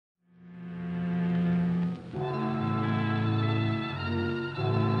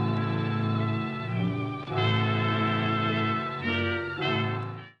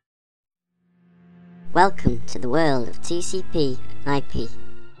Welcome to the world of TCP IP.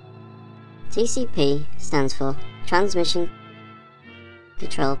 TCP stands for Transmission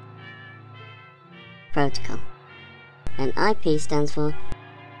Control Protocol, and IP stands for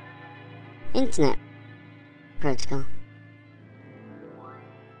Internet Protocol.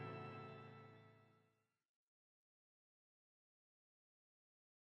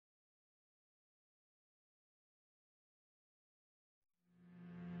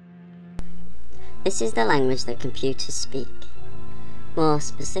 This is the language that computers speak. More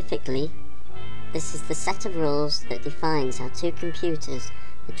specifically, this is the set of rules that defines how two computers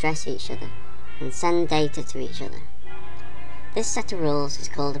address each other and send data to each other. This set of rules is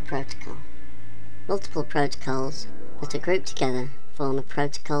called a protocol. Multiple protocols that are grouped together form a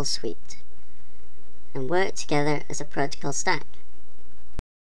protocol suite and work together as a protocol stack.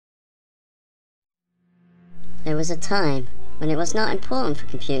 There was a time when it was not important for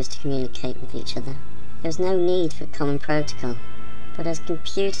computers to communicate with each other. There was no need for common protocol, but as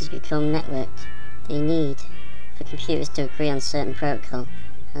computers become networked, the need for computers to agree on certain protocol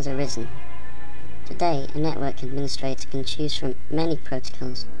has arisen. Today, a network administrator can choose from many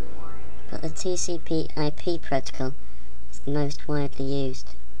protocols, but the TCP/IP protocol is the most widely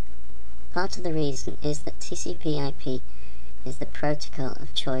used. Part of the reason is that TCP/IP is the protocol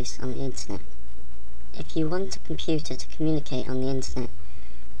of choice on the internet. If you want a computer to communicate on the internet,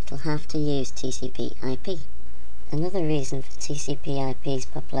 it'll have to use TCP/IP. Another reason for TCP/IP's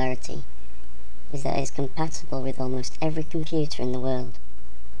popularity is that it is compatible with almost every computer in the world.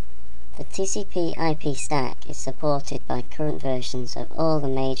 The TCP/IP stack is supported by current versions of all the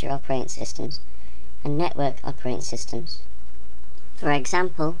major operating systems and network operating systems. For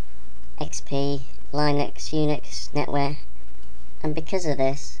example, XP, Linux, Unix, NetWare, and because of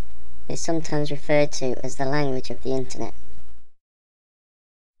this, is sometimes referred to as the language of the internet.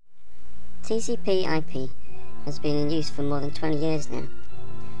 TCP/IP has been in use for more than 20 years now,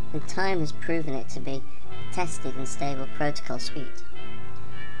 and time has proven it to be a tested and stable protocol suite.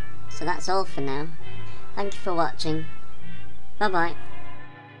 So that's all for now. Thank you for watching. Bye bye.